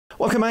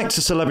Welcome back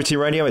to Celebrity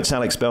Radio. It's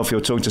Alex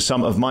Belfield talking to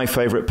some of my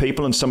favourite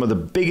people and some of the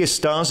biggest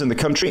stars in the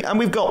country. And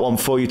we've got one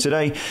for you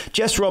today.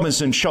 Jess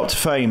Robinson shot to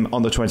fame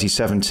on the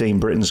 2017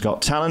 Britain's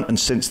Got Talent and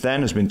since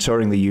then has been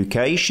touring the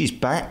UK. She's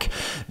back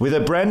with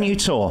a brand new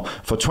tour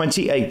for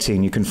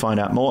 2018. You can find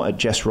out more at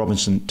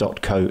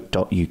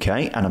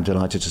jessrobinson.co.uk. And I'm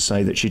delighted to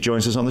say that she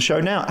joins us on the show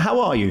now. How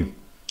are you?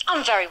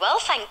 I'm very well,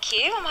 thank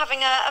you. I'm having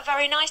a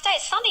very nice day.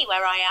 It's sunny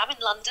where I am in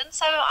London,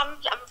 so I'm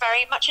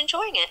very much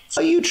enjoying it.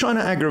 Are you trying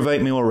to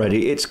aggravate me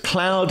already? It's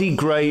cloudy,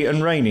 grey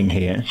and raining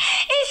here.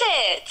 Is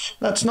it?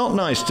 That's not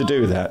nice to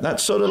do that.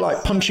 That's sort of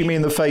like punching me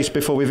in the face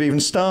before we've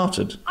even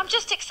started. I'm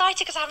just excited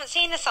because I haven't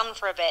seen the sun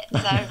for a bit, so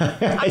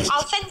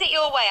I'll send it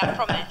your way, I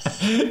promise.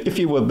 If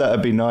you would, that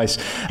would be nice.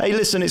 Hey,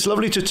 listen, it's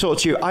lovely to talk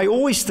to you. I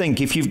always think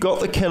if you've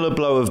got the killer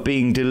blow of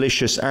being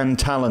delicious and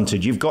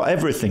talented, you've got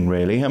everything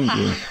really, haven't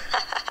you?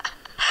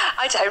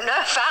 I don't know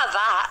about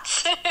that.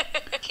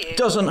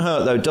 Doesn't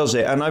hurt though, does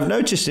it? And I've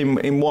noticed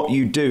in what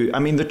you do, I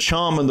mean, the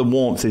charm and the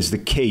warmth is the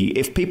key.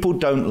 If people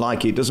don't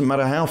like it, it doesn't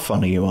matter how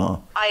funny you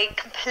are. I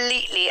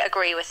completely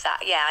agree with that.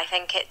 Yeah, I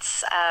think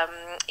it's, I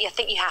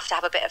think you have to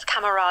have a bit of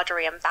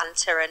camaraderie and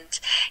banter and,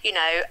 you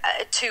know,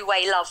 a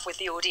two-way love with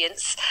the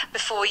audience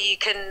before you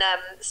can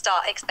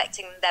start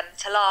expecting them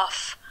to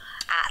laugh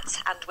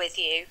at and with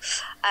you,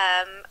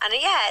 and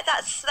yeah,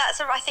 that's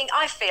I think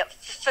I feel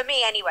for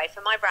me anyway,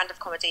 for my brand of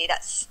comedy,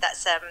 that's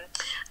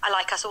I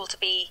like us all to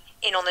be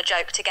in on the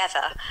joke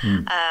together,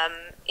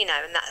 you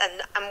know,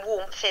 and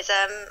warmth is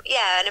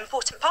an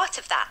important part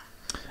of that.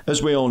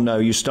 As we all know,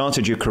 you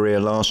started your career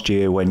last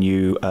year when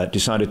you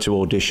decided to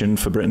audition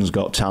for Britain's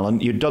Got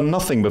Talent. You'd done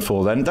nothing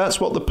before then.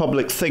 That's what the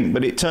public think,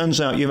 but it turns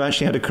out you've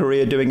actually had a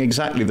career doing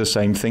exactly the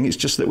same thing. It's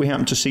just that we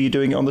happen to see you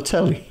doing it on the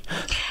telly.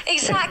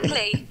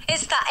 Exactly.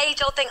 It's that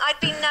age-old thing. I've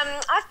been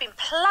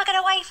plugging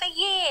away for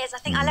years. I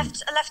think I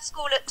left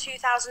school in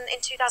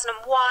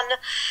 2001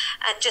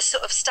 and just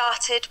sort of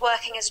started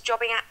working as a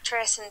jobbing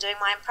actress and doing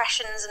my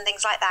impressions and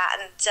things like that.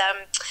 And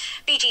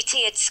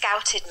BGT had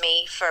scouted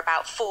me for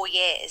about 4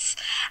 years.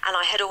 And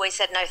I had always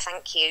said, no,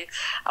 thank you.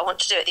 I want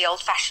to do it the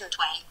old-fashioned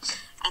way.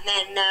 And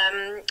then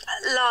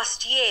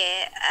last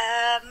year,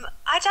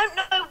 I don't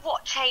know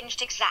what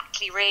changed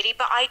exactly, really,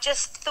 but I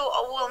just thought,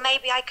 oh, well,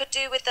 maybe I could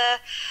do with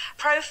a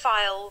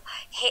profile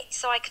hit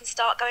so I can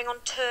start going on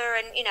tour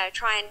and, you know,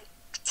 try and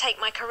take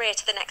my career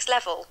to the next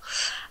level.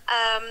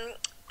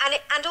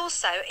 And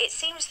also, it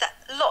seems that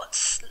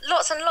lots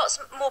and lots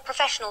more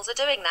professionals are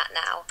doing that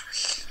now.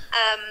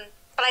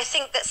 But I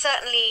think that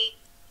certainly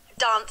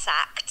dance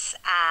acts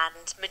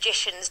and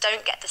magicians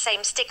don't get the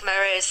same stigma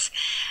as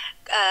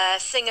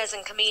singers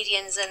and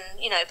comedians and,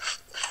 you know,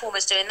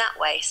 performers do in that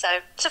way. So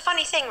it's a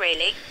funny thing,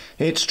 really.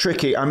 It's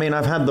tricky. I mean,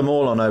 I've had them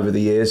all on over the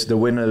years, the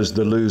winners,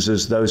 the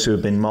losers, those who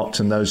have been mocked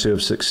and those who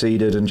have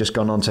succeeded and just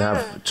gone on to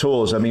have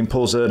tours. I mean,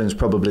 Paul Zerdin's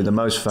probably the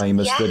most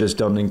famous that has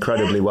done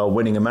incredibly well,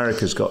 winning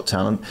America's Got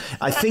Talent.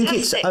 I think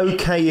it's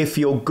okay if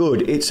you're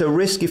good. It's a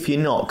risk if you're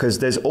not, because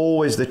there's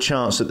always the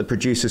chance that the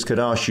producers could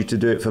ask you to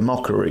do it for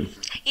mockery.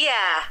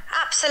 Yeah,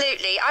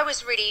 absolutely. I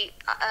was really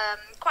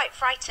quite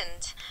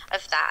frightened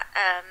of that.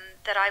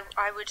 That I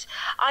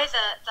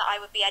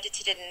would be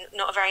edited in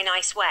not a very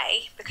nice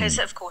way because,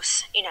 of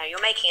course, you know,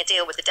 you're making a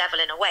deal with the devil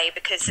in a way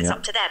because it's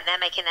up to them. They're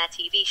making their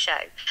TV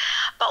show.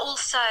 But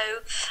also,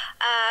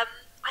 I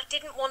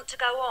didn't want to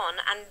go on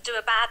and do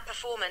a bad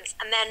performance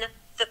and then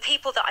the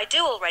people that I do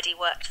already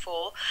worked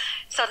for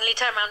suddenly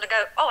turn around and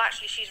go, oh,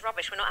 actually, she's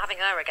rubbish, we're not having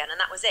her again. And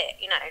that was it,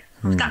 you know.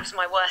 That was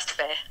my worst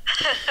fear.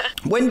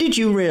 When did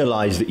you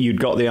realise that you'd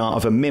got the art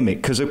of a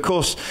mimic? Because, of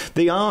course,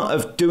 the art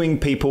of doing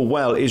people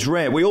well is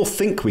rare. We all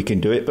think we can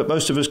do it, but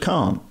most of us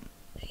can't.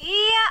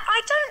 Yeah,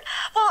 I don't...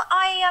 Well,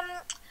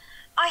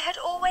 I had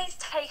always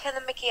taken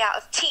the mickey out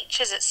of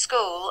teachers at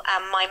school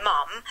and my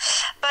mum,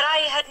 but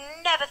I had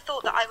never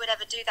thought that I would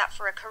ever do that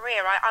for a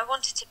career. I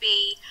wanted to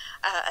be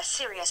a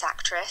serious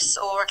actress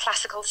or a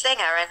classical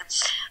singer, and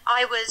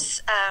I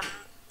was...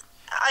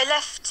 I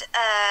left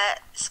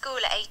school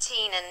at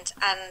 18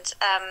 and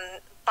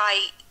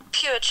by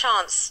pure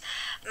chance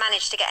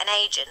managed to get an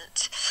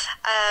agent.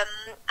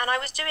 And I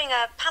was doing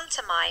a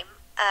pantomime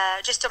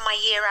just on my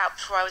year out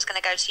before I was going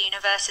to go to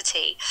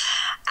university.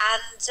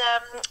 And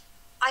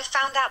I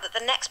found out that the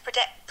next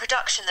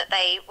production that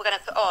they were going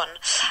to put on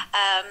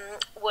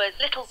was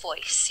Little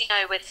Voice, you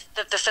know, with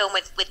the film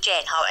with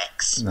Jane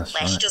Horrocks,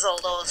 where she does all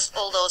those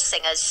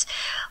singers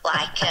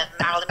like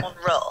Marilyn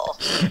Monroe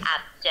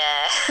and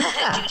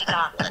Judy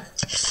Garland.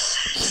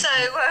 So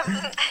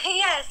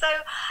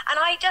and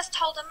I just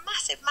told a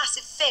massive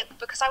fib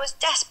because I was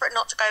desperate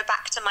not to go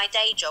back to my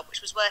day job,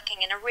 which was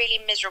working in a really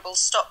miserable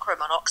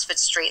stockroom on Oxford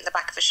Street in the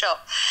back of a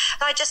shop.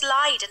 And I just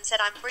lied and said,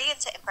 I'm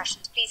brilliant at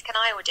impressions, please can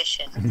I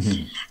audition?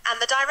 And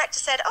the director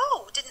said,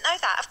 oh, didn't know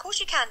that. Of course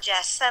you can,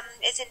 Jess.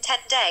 It's in 10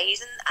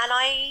 days. And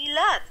I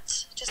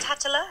learned, just had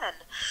to learn.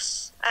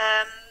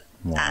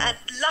 And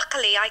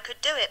luckily I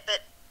could do it,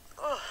 but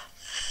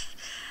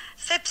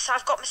fibs,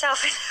 I've got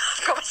myself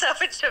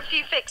into a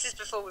few fixes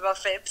before with my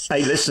fibs.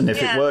 Hey, listen,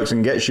 if it works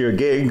and gets you a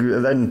gig,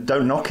 then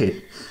don't knock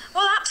it.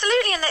 Well,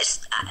 absolutely, and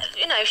it's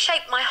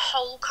shaped my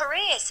whole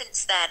career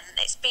since then.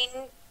 It's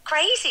been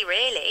crazy,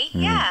 really.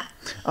 Yeah.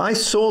 I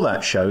saw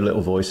that show,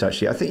 Little Voice,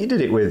 actually. I think you did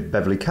it with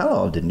Beverly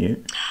Callard, didn't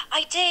you?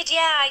 I did,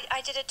 yeah.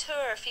 I did a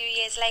tour a few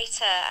years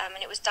later, and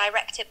it was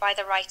directed by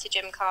the writer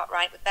Jim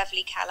Cartwright with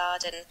Beverly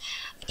Callard, and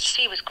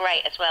she was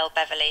great as well,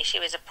 Beverly. She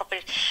was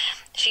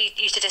she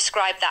used to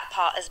describe that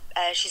part as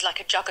she's like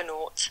a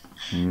juggernaut.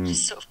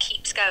 Just sort of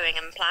keeps going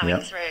and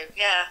ploughing through,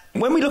 yeah.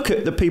 When we look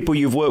at the people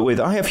you've worked with,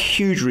 I have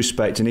huge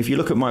respect, and if you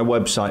look at my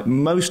website,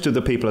 most of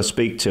the people I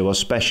speak to are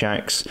special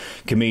acts,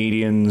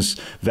 comedians,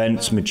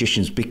 vents,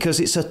 magicians, because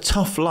it's a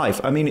tough life.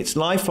 I mean, it's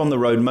life on the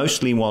road,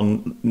 mostly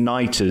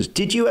one-nighters.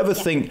 Did you ever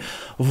think,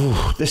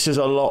 this is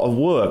a lot of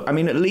work? I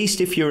mean, at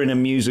least if you're in a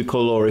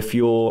musical or if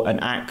you're an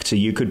actor,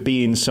 you could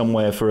be in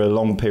somewhere for a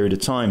long period of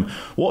time.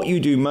 What you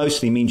do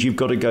mostly means you've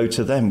got to go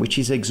to them, which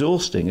is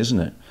exhausting, isn't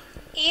it?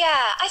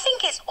 Yeah, I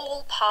think it's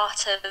all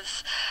part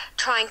of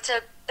trying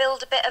to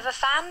build a bit of a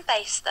fan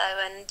base, though,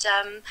 and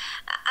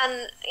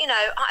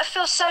I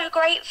feel so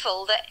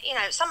grateful that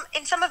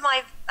in some of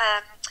my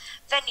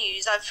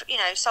venues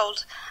I've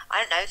sold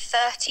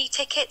 30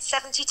 tickets,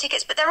 70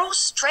 tickets, but they're all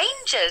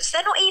strangers.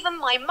 They're not even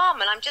my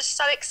mum, and I'm just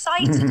so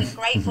excited and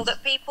grateful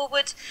that people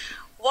would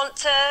want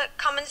to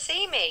come and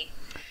see me.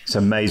 It's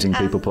amazing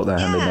people put their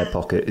hand in their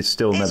pocket. It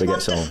still never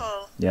gets old.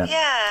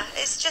 Yeah,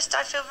 it's just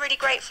I feel really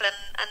grateful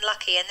and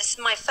lucky, and this is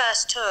my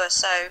first tour,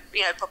 so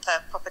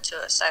proper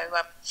tour. So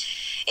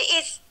it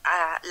is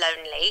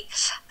lonely,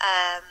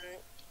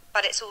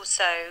 but it's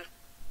also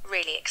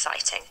really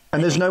exciting.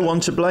 And there's no one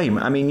to blame.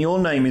 I mean, your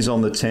name is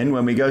on the tin.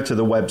 When we go to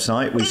the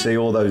website, we see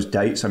all those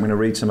dates. I'm going to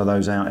read some of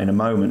those out in a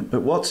moment.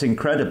 But what's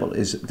incredible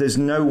is there's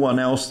no one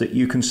else that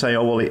you can say,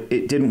 oh, well,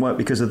 it didn't work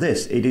because of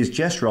this. It is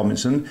Jess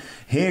Robinson.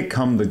 Here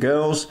come the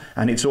girls,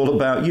 and it's all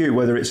about you,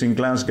 whether it's in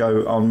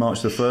Glasgow on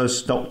March the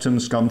 1st, Stockton,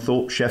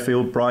 Scunthorpe,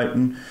 Sheffield,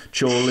 Brighton,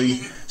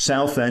 Chorley,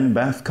 Southend,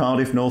 Bath,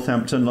 Cardiff,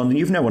 Northampton, London.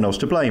 You've no one else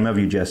to blame, have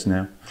you, Jess,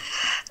 now?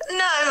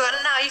 No,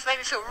 and now you've made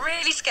me feel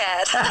really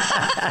scared.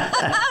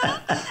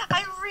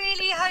 I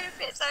really hope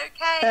it's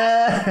okay.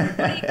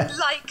 Everybody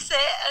likes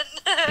it,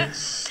 and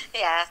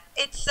yeah,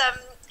 it's.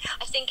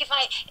 I think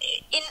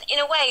in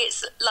a way,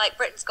 it's like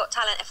Britain's Got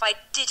Talent. If I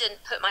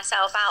didn't put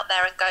myself out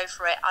there and go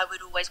for it, I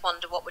would always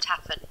wonder what would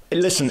happen.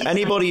 Listen,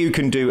 anybody who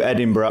can do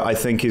Edinburgh, I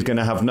think, is going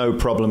to have no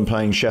problem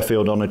playing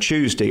Sheffield on a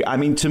Tuesday. I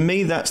mean, to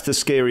me, that's the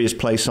scariest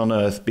place on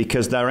earth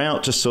because they're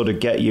out to sort of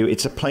get you.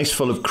 It's a place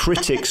full of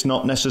critics,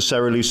 not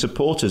necessarily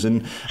supporters.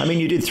 And I mean,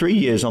 you did 3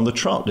 years on the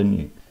trot, didn't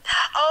you?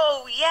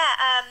 Oh, yeah.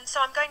 So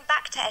I'm going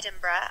back to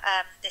Edinburgh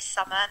this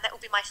summer, and that will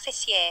be my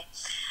 5th year.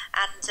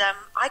 And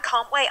I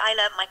can't wait. I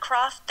learned my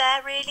craft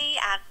there, really,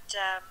 and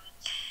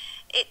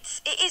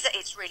it's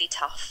really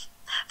tough.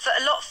 For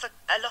a lot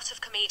of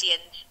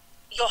comedians,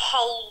 your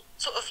whole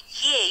sort of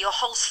year, your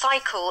whole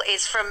cycle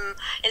is from,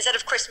 instead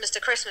of Christmas to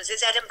Christmas,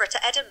 it's Edinburgh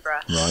to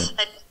Edinburgh. Right.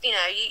 And,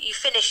 you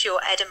finish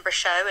your Edinburgh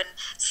show and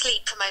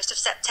sleep for most of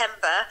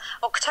September.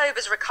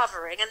 October's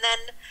recovering, and then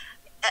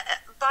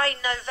by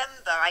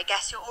November, I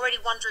guess, you're already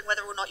wondering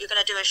whether or not you're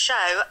going to do a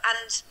show,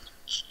 and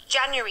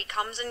January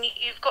comes and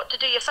you've got to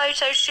do your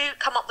photo shoot,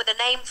 come up with a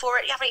name for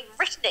it. You haven't even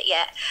written it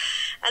yet,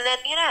 and then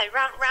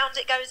round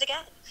it goes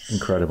again.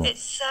 Incredible.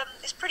 It's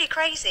pretty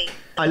crazy.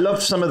 I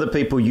love some of the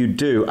people you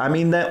do. I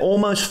mean, they're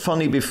almost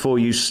funny before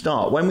you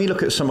start. When we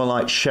look at someone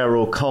like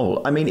Cheryl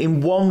Cole, I mean,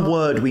 in one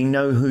word, we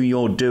know who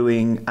you're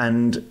doing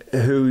and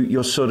who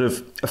you're sort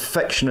of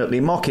affectionately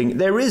mocking.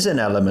 There is an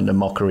element of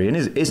mockery,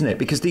 isn't it?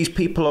 Because these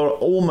people are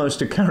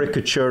almost a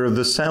caricature of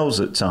themselves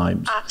at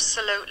times.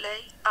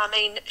 Absolutely. I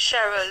mean,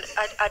 Cheryl,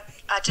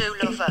 I do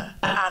love her,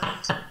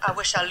 and I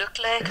wish I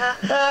looked like her,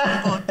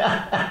 but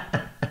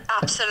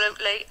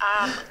absolutely,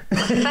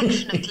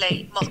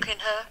 affectionately mocking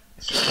her.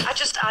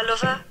 I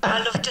love her.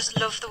 Just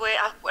love the way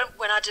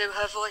when I do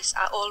her voice,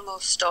 I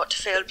almost start to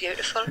feel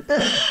beautiful.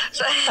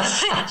 So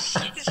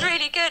it's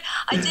really good.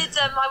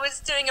 I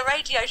was doing a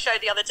radio show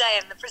the other day,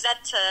 and the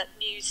presenter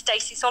knew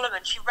Stacey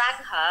Solomon. She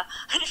rang her,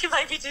 and she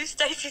made me do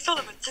Stacey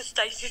Solomon to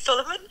Stacey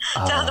Solomon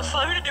down the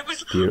phone, and it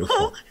was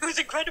beautiful. It was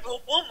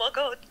incredible. Oh my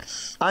God.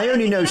 I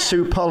only know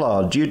Sue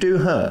Pollard. Do you do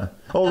her?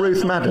 Or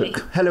Ruth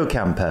Maddock? Hello,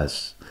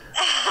 Campers.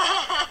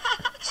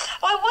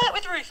 I worked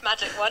with Ruth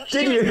Maddock once.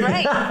 Did she you? was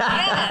great.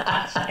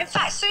 Yeah. In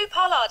fact, Sue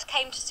Pollard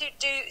came to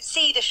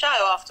see the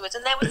show afterwards,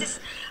 and there was this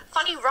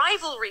funny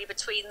rivalry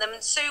between them.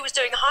 Sue was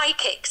doing high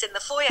kicks in the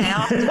foyer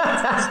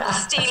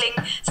afterwards, stealing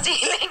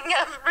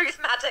Ruth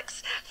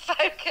Maddock's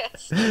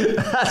focus.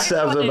 That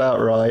sounds about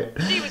right.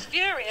 She was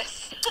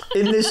furious.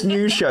 In this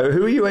new show,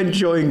 who are you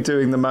enjoying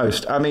doing the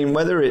most? I mean,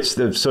 whether it's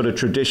the sort of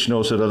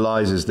traditional sort of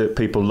Liza's that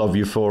people love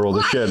you for, or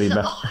the Shirley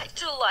I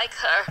do like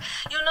her.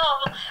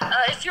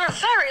 If you're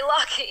very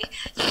lucky,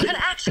 you can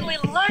actually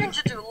learn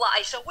to do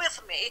Liza with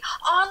me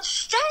on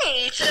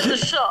stage in the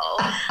show,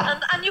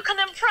 and you can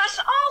impress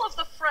all of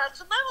the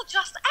friends, and they will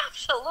just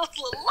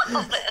absolutely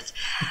love it.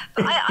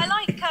 But I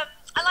like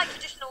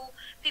traditional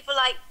people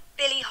like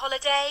Billie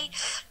Holiday.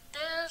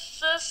 This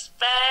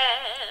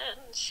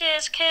suspense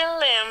is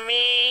killing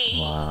me.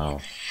 Wow.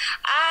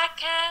 I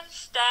can't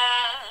stand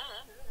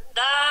and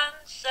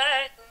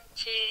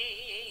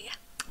uncertainty.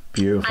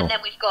 Beautiful. And then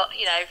we've got,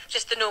 you know,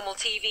 just the normal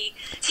TV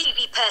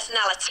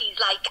personalities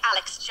like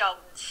Alex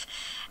Jones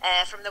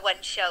from The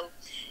One Show.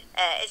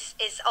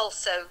 Is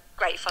also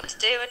great fun to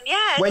do, and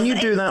yeah. When you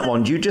do that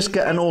one, do you just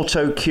get an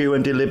auto cue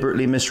and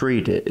deliberately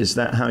misread it? Is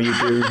that how you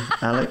do,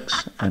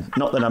 Alex? And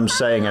not that I'm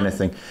saying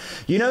anything.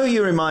 You know,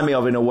 you remind me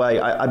of, in a way,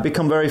 I've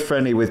become very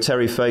friendly with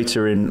Terry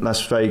Fator in Las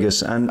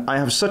Vegas, and I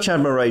have such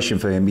admiration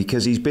for him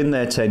because he's been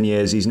there 10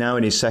 years. He's now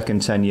in his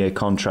second 10-year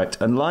contract,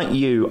 and like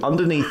you,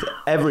 underneath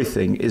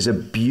everything is a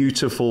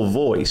beautiful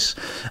voice.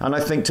 And I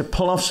think to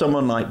pull off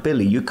someone like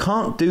Billy, you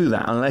can't do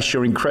that unless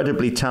you're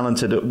incredibly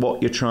talented at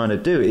what you're trying to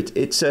do.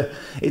 It's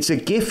a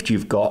gift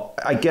you've got,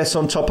 I guess,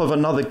 on top of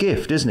another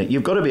gift, isn't it?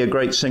 You've got to be a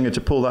great singer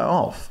to pull that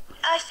off.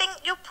 I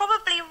think you're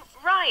probably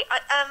right.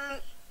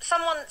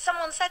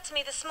 Someone said to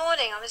me this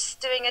morning, I was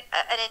doing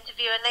an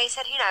interview, and they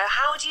said, you know,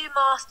 how do you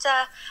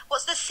master,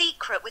 what's the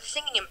secret with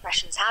singing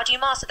impressions? How do you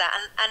master that?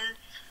 And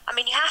I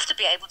mean, you have to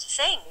be able to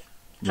sing,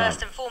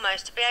 first and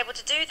foremost, to be able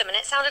to do them. And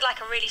it sounded like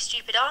a really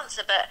stupid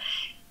answer, but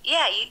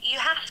yeah, you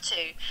have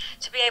to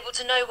be able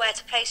to know where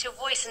to place your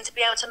voice and to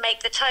be able to make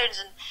the tones.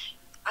 And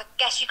I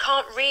guess you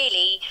can't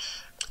really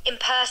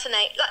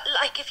impersonate,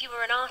 like if you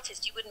were an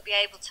artist, you wouldn't be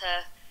able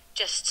to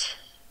just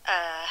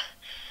I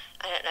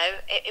don't know,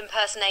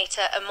 impersonate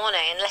a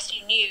Monet unless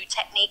you knew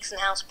techniques and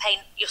how to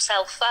paint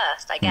yourself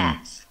first, I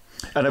guess.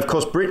 And of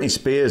course Britney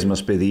Spears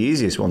must be the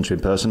easiest one to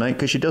impersonate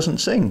because she doesn't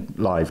sing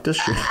live, does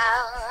she?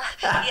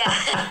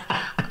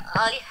 Yeah.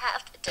 All you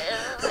have to do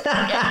is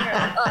get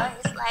your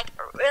voice like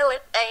really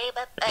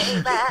baby.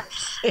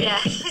 Yeah,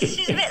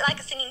 she's a bit like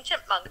a singing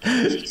chipmunk.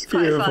 She's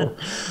quite fun.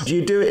 Do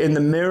you do it in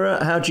the mirror?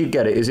 How do you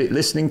get it? Is it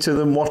listening to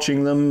them,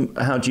 watching them?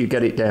 How do you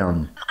get it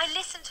down? I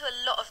listen to a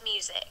lot of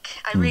music.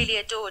 I really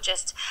adore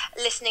just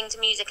listening to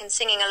music and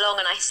singing along.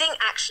 And I think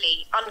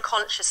actually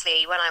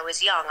unconsciously when I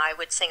was young, I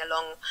would sing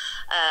along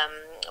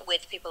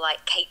with people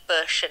like Kate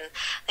Bush and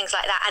things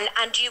like that. And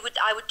I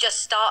would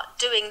just start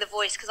doing the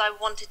voice because I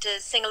wanted to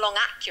sing along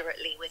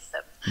accurately with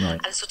them. Right.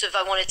 And sort of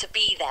I wanted to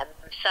be them.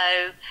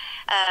 So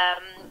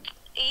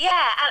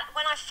yeah, and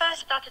when I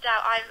first started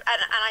out,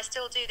 and I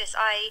still do this,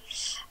 I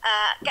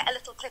get a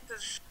little clip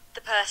of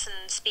the person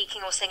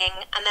speaking or singing,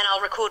 and then I'll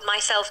record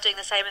myself doing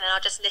the same, and then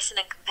I'll just listen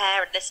and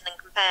compare and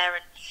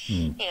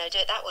you know, do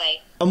it that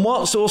way. And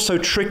what's also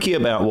tricky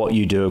about what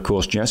you do, of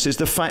course, Jess, is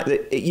the fact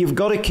that you've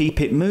got to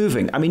keep it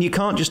moving. I mean, you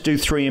can't just do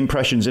 3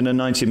 impressions in a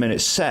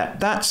 90-minute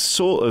set. That's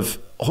sort of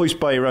hoist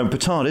by your own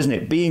petard, isn't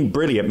it? Being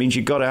brilliant means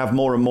you've got to have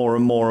more and more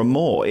and more and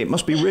more. It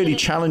must be really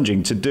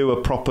challenging to do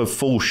a proper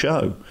full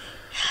show.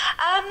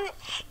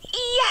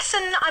 Yes,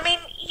 and I mean,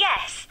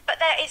 yes, but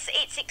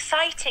it's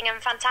exciting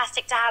and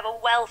fantastic to have a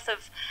wealth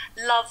of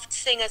loved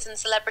singers and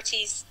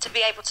celebrities to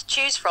be able to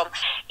choose from.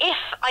 If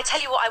I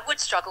tell you what I would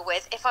struggle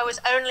with, if I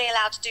was only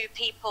allowed to do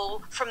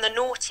people from the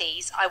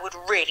noughties, I would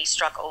really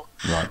struggle.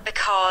 Right.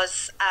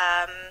 Because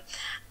I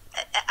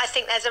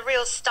think there's a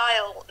real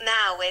style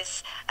now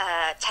with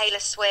Taylor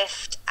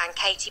Swift and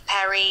Katy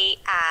Perry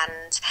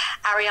and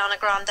Ariana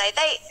Grande.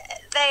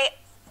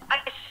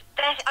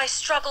 I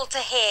struggle to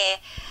hear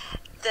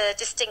the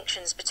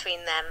distinctions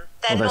between them.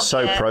 They're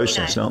so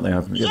processed, aren't they?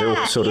 They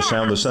all sort of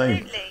sound the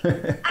same.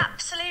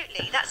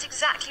 Absolutely. That's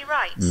exactly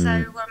right. So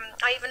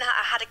I even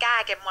had a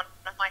gag in one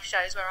of my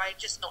shows where I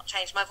just not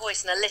changed my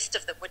voice, and a list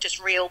of them would just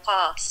reel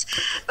past.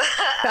 But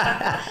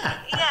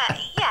yeah.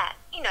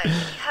 You know, you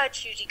heard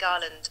Judy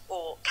Garland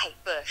or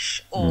Kate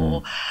Bush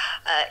or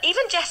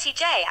even Jessie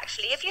J,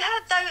 actually. If you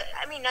heard those,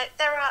 I mean,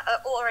 there are,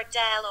 or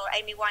Adele or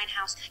Amy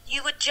Winehouse,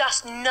 you would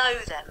just know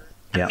them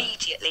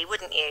immediately,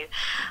 wouldn't you?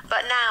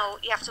 But now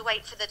you have to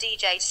wait for the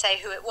DJ to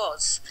say who it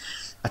was.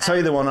 I tell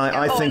you the one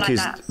I think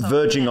is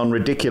verging on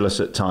ridiculous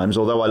at times,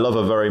 although I love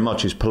her very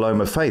much, is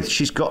Paloma Faith.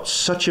 She's got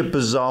such a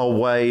bizarre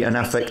way and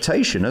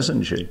affectation,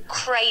 hasn't she?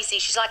 Crazy.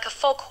 She's like a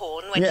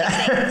foghorn when she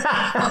sings.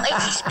 Well,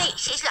 if she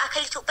speaks, she's like a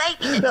little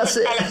baby. That's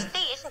it.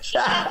 LSD, isn't she?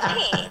 So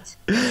weird.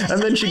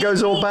 And then she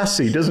goes all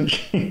bassy, doesn't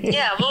she?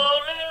 Yeah.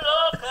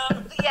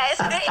 Yeah,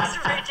 it's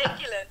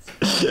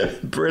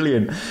ridiculous.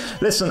 Brilliant.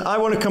 Listen, I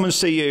want to come and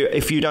see you,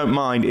 if you don't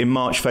mind, in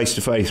March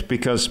face-to-face,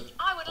 because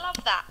I would love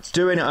that.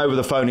 Doing it over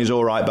the phone is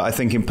all right, but I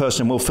think in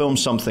person we'll film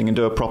something and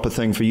do a proper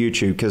thing for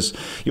YouTube, because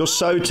you're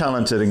so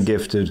talented and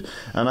gifted,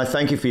 and I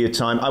thank you for your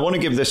time. I want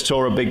to give this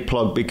tour a big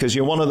plug because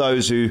you're one of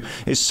those who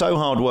is so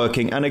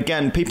hardworking, and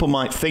again, people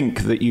might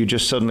think that you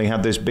just suddenly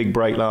had this big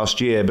break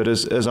last year, but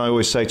as I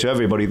always say to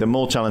everybody, the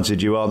more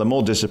talented you are, the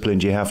more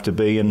disciplined you have to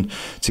be, and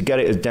to get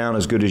it down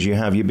as good as you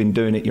have, you've been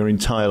doing it your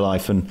entire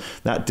life, and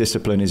that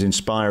discipline is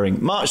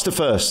inspiring. March the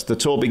 1st, the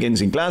tour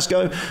begins in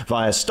Glasgow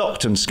via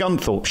Stockton,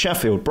 Scunthorpe,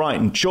 Sheffield,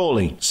 Brighton,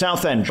 Chorley,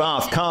 Southend,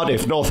 Bath,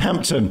 Cardiff,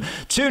 Northampton,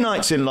 2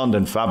 nights in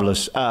London,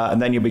 fabulous,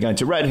 and then you'll be going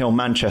to Redhill,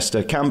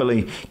 Manchester,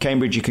 Camberley,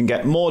 Cambridge. You can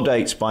get more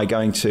dates by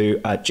going to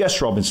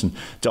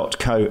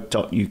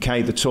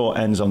jessrobinson.co.uk. The tour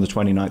ends on the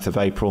 29th of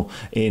April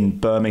in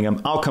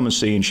Birmingham. I'll come and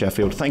see you in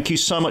Sheffield. Thank you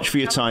so much for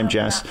your time,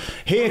 Jess.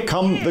 Here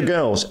come the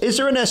girls. Is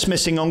there an S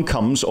missing on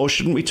comes, or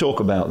shouldn't we talk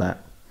about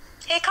that?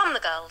 Here come the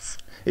girls.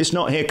 It's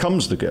not Here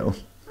Comes the Girl.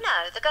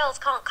 No, the girls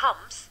can't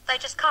comes. They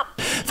just come.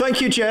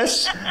 Thank you,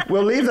 Jess.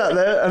 We'll leave that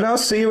there, and I'll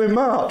see you in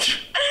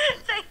March.